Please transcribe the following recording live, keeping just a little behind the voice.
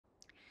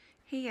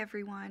Hey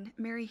everyone,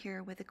 Mary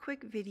here with a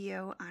quick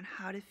video on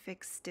how to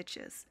fix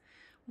stitches.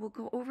 We'll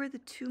go over the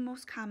two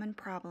most common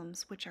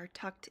problems, which are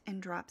tucked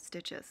and drop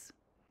stitches.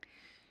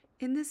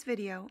 In this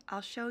video, I'll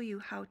show you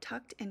how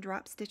tucked and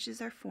drop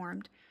stitches are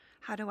formed,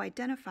 how to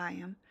identify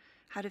them,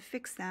 how to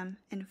fix them,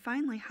 and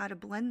finally how to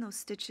blend those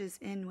stitches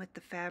in with the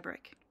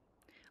fabric.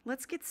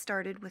 Let's get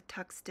started with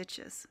tuck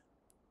stitches.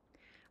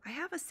 I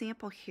have a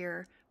sample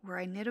here where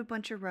I knit a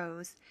bunch of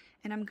rows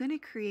and I'm going to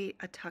create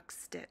a tuck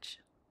stitch.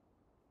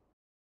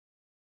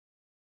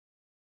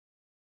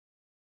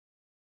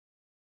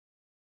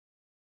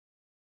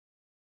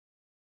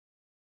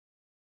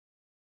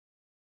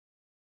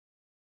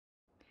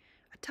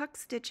 A tuck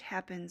stitch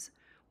happens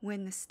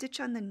when the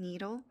stitch on the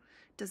needle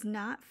does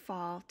not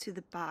fall to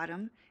the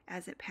bottom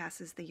as it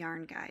passes the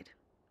yarn guide.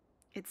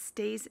 It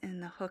stays in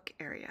the hook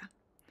area.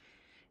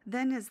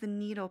 Then as the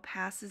needle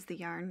passes the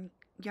yarn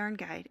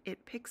guide,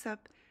 it picks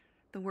up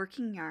the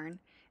working yarn,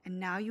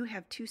 and now you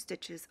have two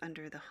stitches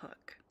under the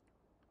hook.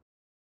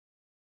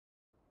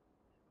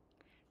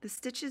 The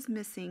stitch is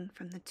missing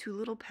from the two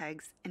little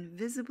pegs, and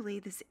visibly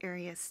this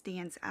area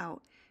stands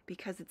out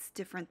because it's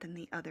different than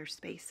the other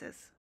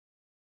spaces.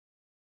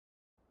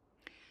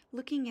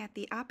 Looking at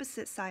the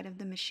opposite side of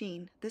the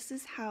machine, this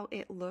is how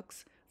it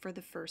looks for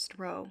the first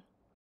row.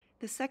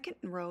 The second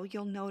row,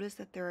 you'll notice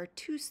that there are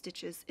two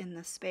stitches in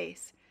the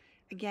space.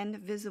 Again,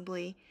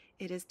 visibly,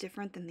 it is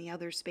different than the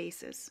other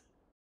spaces.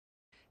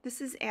 This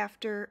is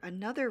after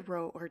another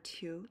row or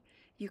two.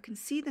 You can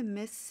see the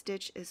missed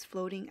stitch is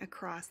floating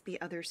across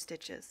the other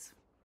stitches.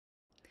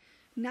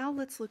 Now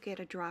let's look at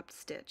a drop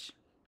stitch.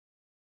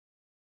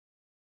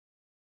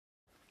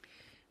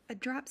 A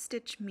drop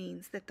stitch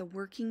means that the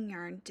working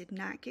yarn did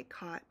not get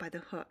caught by the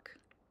hook.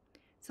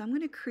 So I'm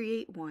going to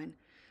create one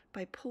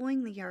by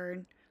pulling the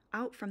yarn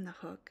out from the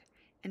hook,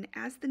 and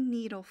as the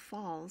needle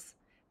falls,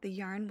 the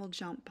yarn will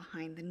jump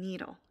behind the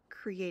needle,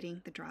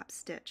 creating the drop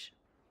stitch.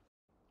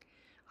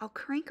 I'll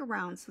crank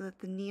around so that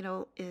the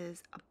needle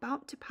is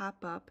about to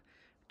pop up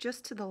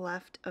just to the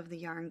left of the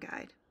yarn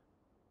guide.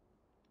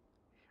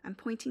 I'm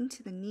pointing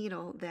to the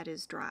needle that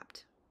is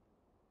dropped.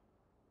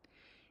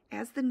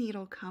 As the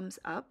needle comes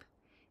up,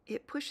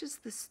 it pushes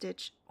the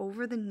stitch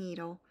over the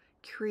needle,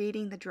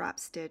 creating the drop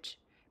stitch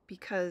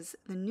because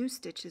the new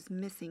stitch is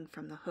missing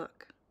from the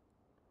hook.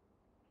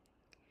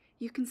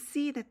 You can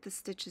see that the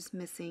stitch is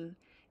missing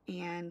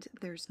and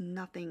there's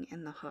nothing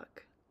in the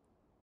hook.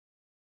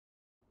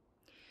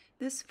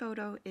 This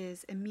photo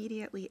is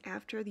immediately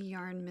after the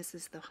yarn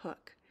misses the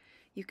hook.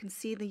 You can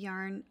see the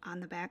yarn on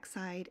the back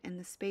side and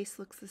the space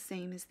looks the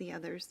same as the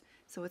others,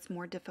 so it's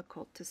more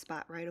difficult to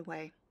spot right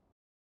away.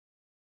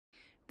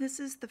 This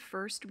is the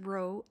first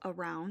row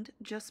around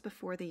just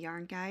before the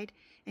yarn guide,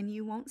 and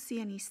you won't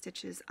see any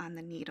stitches on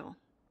the needle.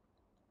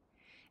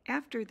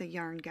 After the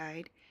yarn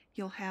guide,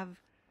 you'll have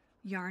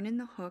yarn in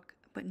the hook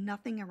but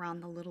nothing around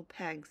the little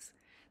pegs.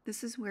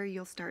 This is where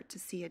you'll start to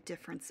see a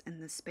difference in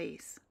the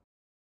space.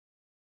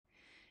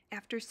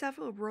 After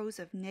several rows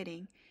of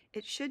knitting,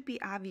 it should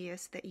be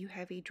obvious that you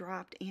have a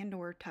dropped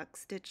and/or tuck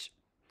stitch.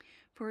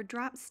 For a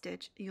drop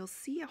stitch, you'll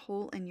see a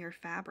hole in your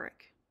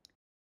fabric.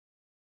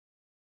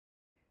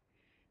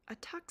 A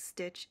tuck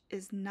stitch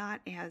is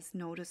not as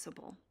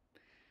noticeable.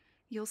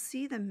 You'll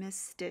see the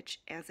missed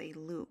stitch as a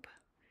loop,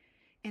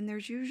 and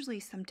there's usually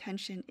some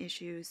tension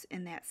issues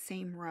in that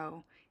same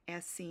row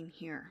as seen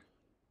here.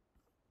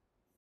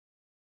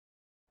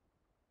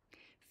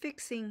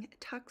 Fixing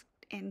tuck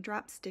and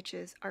drop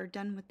stitches are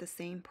done with the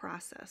same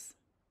process.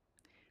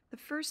 The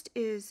first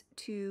is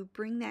to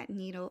bring that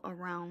needle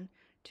around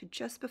to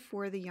just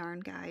before the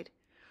yarn guide,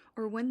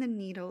 or when the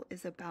needle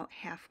is about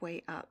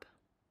halfway up.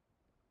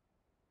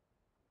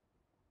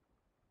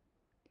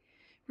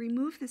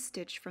 Remove the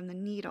stitch from the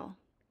needle.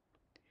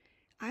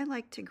 I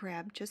like to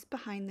grab just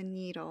behind the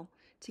needle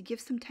to give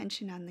some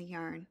tension on the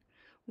yarn,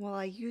 while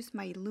I use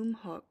my loom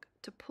hook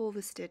to pull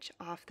the stitch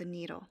off the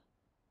needle.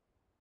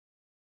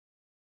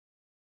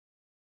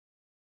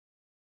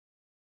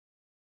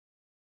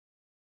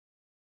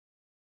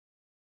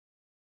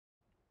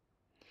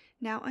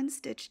 Now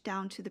unstitch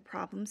down to the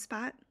problem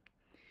spot.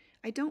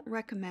 I don't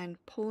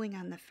recommend pulling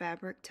on the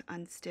fabric to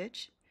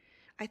unstitch.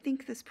 I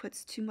think this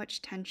puts too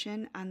much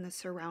tension on the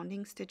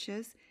surrounding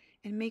stitches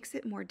and makes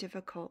it more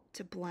difficult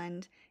to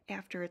blend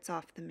after it's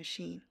off the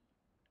machine.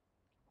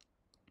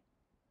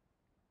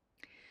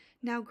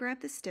 Now grab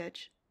the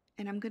stitch,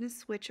 and I'm going to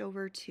switch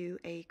over to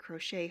a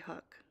crochet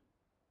hook.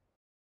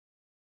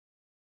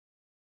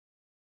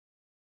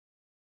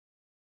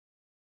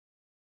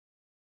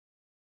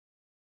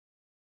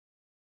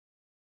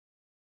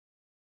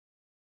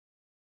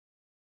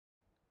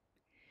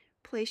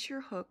 Place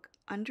your hook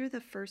under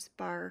the first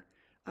bar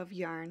of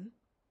yarn,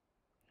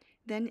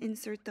 then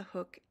insert the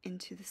hook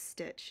into the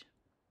stitch.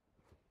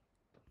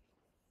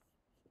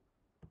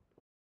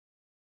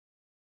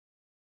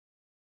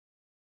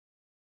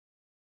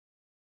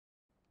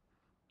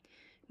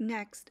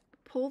 Next,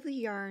 pull the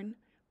yarn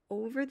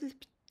over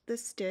the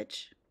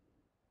stitch,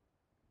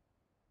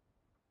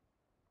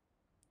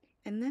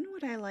 and then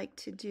what I like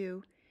to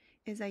do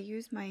is I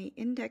use my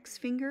index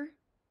finger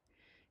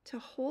to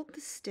hold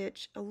the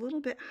stitch a little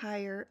bit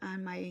higher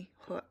on my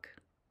hook.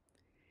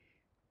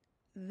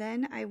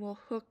 Then I will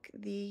hook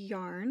the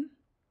yarn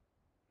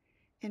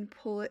and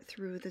pull it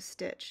through the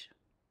stitch.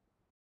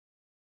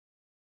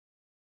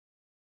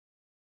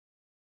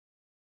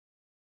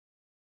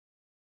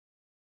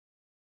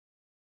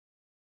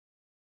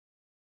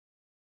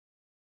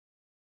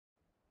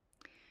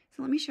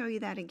 So let me show you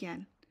that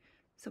again.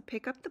 So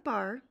pick up the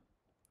bar,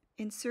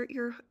 insert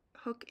your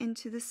hook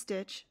into the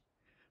stitch,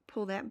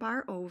 pull that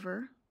bar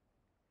over,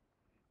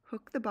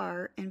 hook the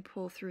bar, and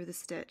pull through the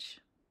stitch.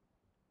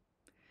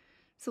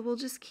 So we'll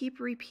just keep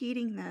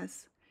repeating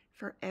this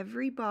for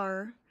every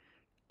bar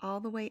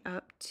all the way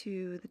up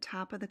to the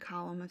top of the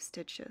column of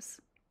stitches.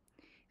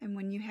 And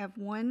when you have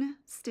one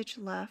stitch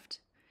left,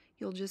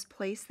 you'll just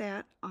place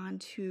that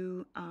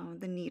onto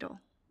the needle.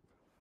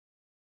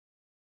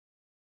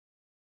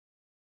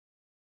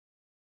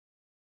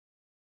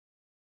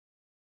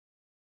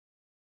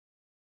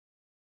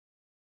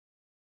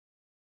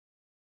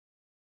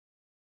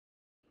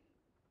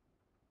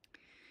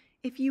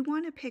 If you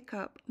want to pick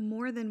up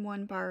more than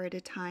one bar at a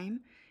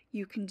time,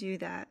 you can do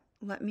that.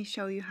 Let me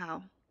show you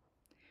how.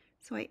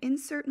 So I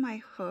insert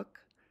my hook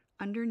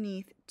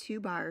underneath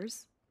 2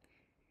 bars,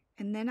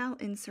 and then I'll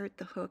insert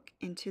the hook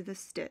into the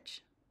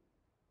stitch.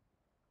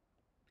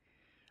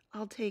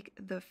 I'll take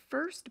the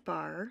first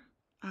bar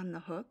on the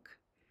hook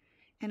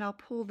and I'll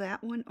pull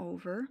that one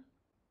over,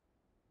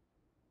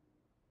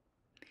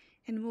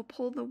 and we'll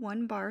pull the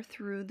 1 bar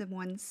through the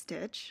 1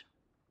 stitch.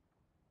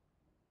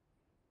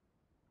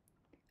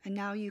 And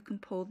now you can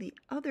pull the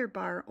other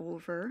bar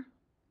over,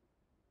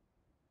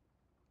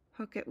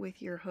 hook it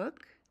with your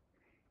hook,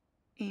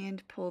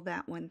 and pull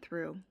that one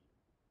through.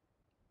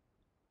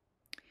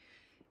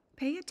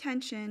 Pay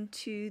attention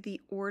to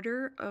the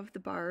order of the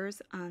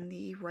bars on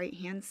the right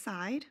hand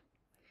side.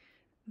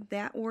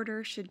 That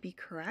order should be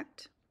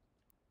correct.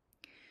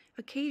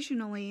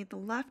 Occasionally the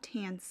left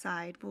hand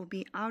side will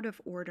be out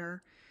of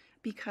order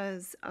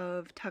because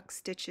of tuck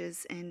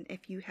stitches and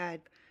if you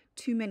had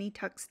too many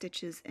tuck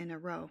stitches in a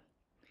row.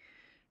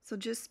 So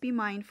just be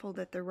mindful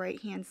that the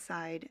right hand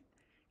side,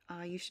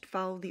 you should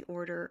follow the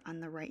order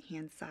on the right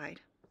hand side.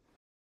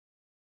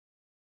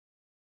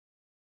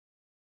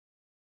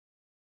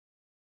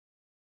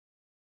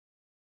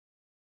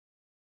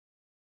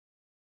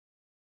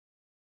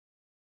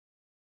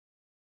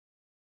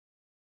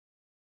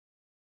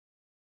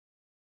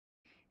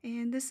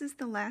 And this is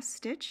the last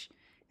stitch,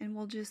 and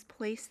we'll just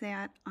place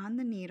that on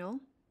the needle.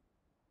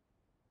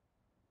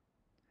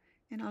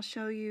 And I'll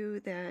show you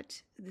that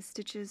the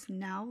stitches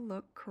now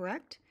look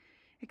correct,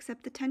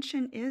 except the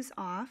tension is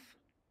off.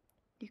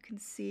 You can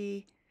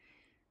see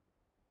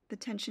the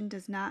tension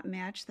does not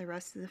match the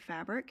rest of the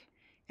fabric,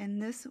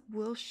 and this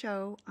will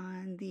show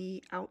on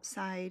the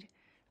outside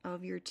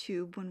of your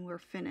tube when we're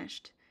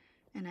finished.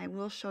 And I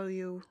will show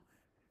you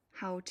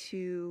how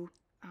to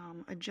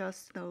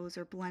adjust those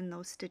or blend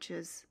those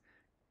stitches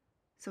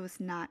so it's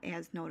not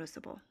as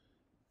noticeable.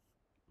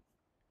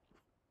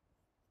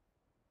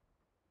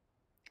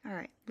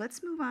 Alright,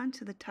 let's move on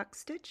to the tuck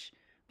stitch,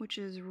 which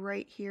is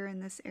right here in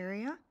this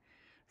area.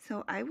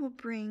 So I will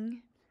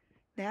bring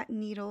that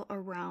needle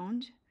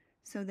around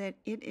so that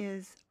it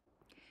is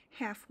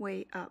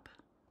halfway up.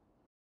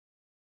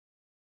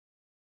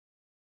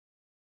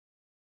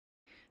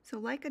 So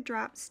like a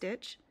drop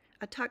stitch,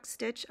 a tuck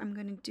stitch, I'm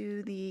going to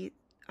do the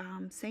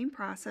same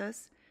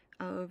process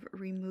of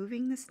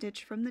removing the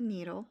stitch from the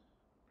needle,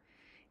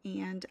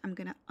 and I'm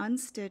going to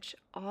unstitch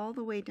all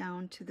the way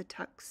down to the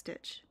tuck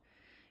stitch.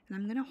 And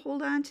I'm going to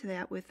hold on to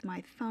that with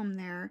my thumb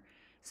there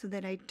so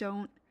that I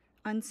don't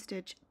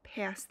unstitch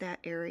past that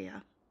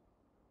area.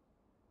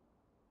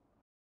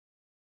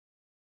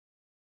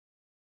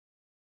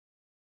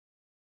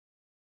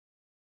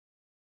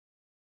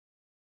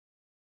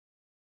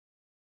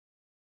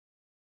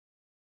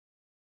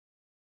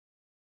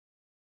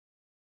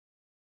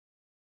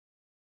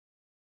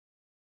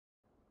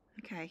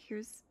 Okay,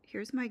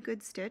 here's my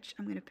good stitch.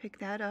 I'm going to pick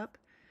that up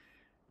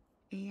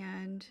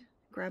and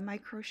grab my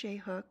crochet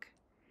hook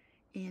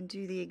and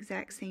do the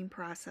exact same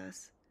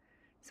process.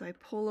 So I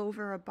pull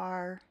over a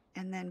bar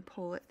and then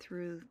pull it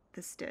through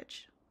the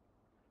stitch.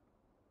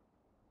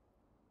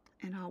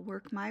 And I'll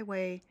work my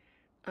way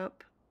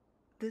up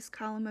this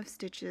column of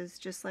stitches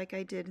just like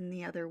I did in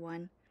the other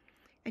one.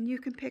 And you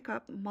can pick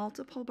up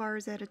multiple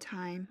bars at a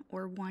time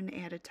or one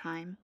at a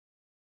time.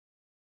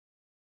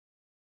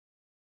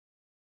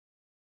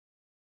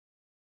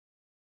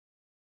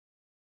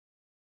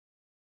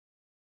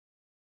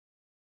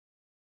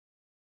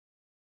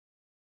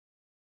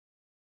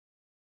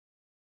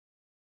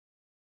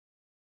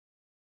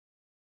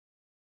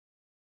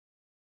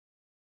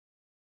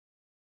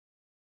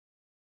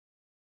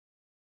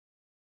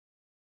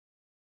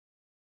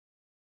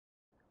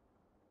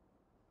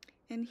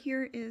 And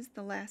here is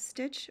the last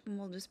stitch, and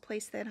we'll just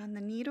place that on the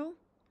needle,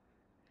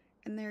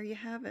 and there you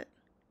have it.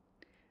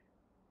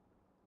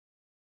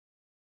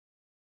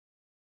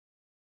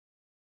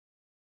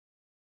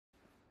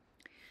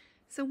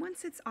 So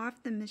once it's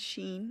off the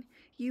machine,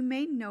 you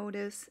may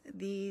notice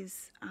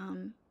these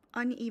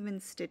uneven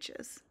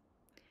stitches.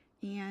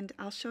 And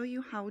I'll show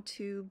you how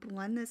to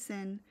blend this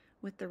in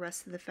with the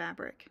rest of the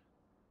fabric.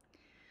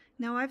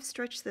 Now I've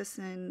stretched this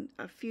in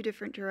a few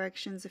different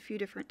directions a few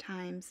different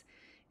times,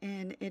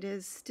 and it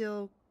is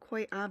still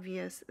quite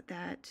obvious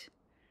that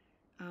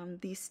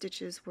these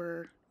stitches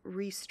were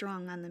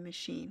restrung on the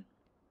machine.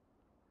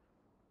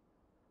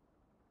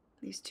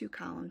 These two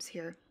columns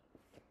here.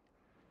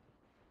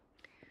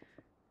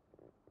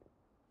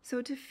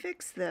 So to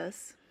fix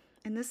this,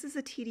 and this is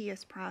a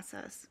tedious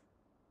process,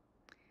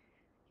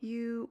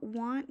 you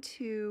want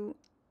to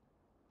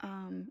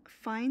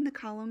find the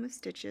column of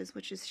stitches,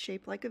 which is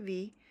shaped like a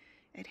V.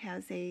 It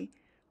has a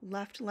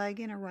left leg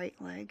and a right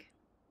leg.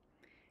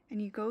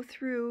 And you go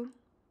through,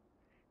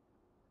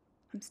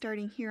 I'm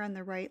starting here on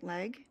the right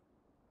leg,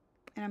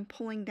 and I'm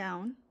pulling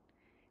down,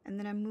 and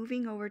then I'm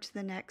moving over to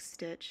the next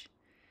stitch.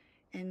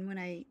 And when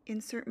I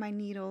insert my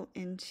needle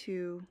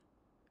into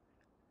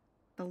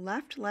the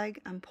left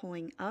leg, I'm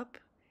pulling up,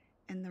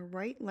 and the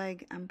right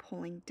leg, I'm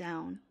pulling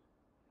down.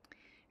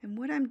 And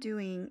what I'm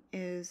doing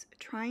is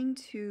trying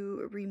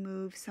to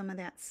remove some of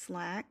that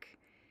slack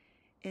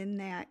in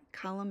that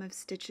column of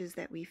stitches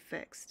that we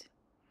fixed.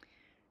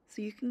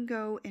 So you can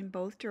go in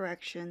both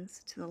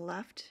directions, to the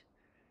left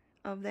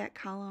of that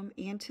column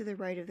and to the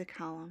right of the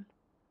column.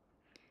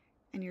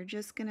 And you're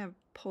just going to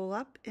pull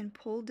up and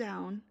pull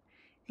down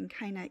and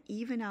kind of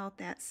even out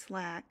that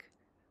slack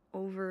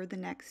over the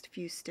next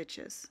few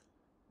stitches.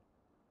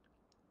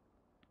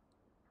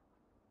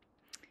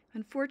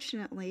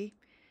 Unfortunately,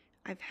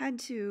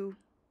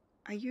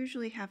 I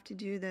usually have to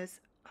do this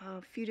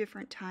a few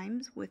different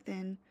times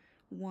within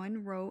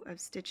one row of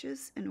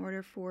stitches in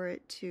order for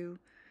it to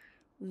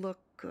look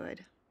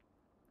good.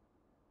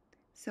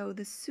 So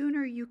the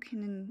sooner you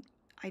can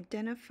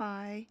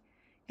identify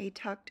a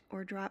tucked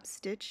or drop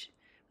stitch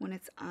when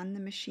it's on the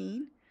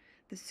machine,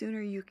 the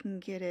sooner you can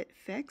get it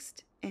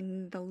fixed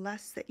and the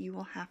less that you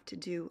will have to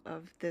do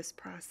of this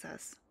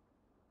process.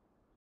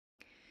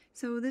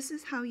 So this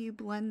is how you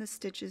blend the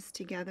stitches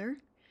together.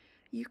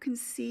 You can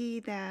see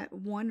that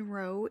one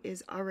row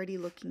is already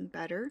looking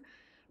better,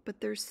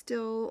 but there's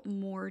still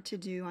more to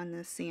do on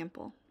this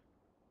sample.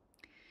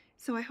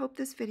 So I hope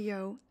this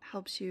video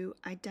helps you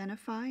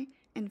identify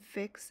and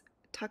fix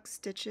tuck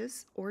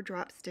stitches or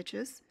drop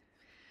stitches.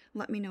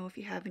 Let me know if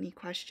you have any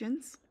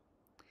questions.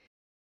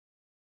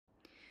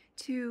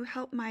 To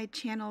help my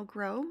channel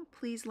grow,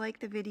 please like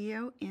the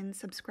video and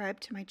subscribe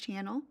to my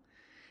channel,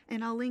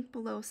 and I'll link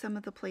below some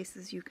of the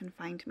places you can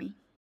find me.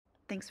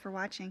 Thanks for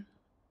watching.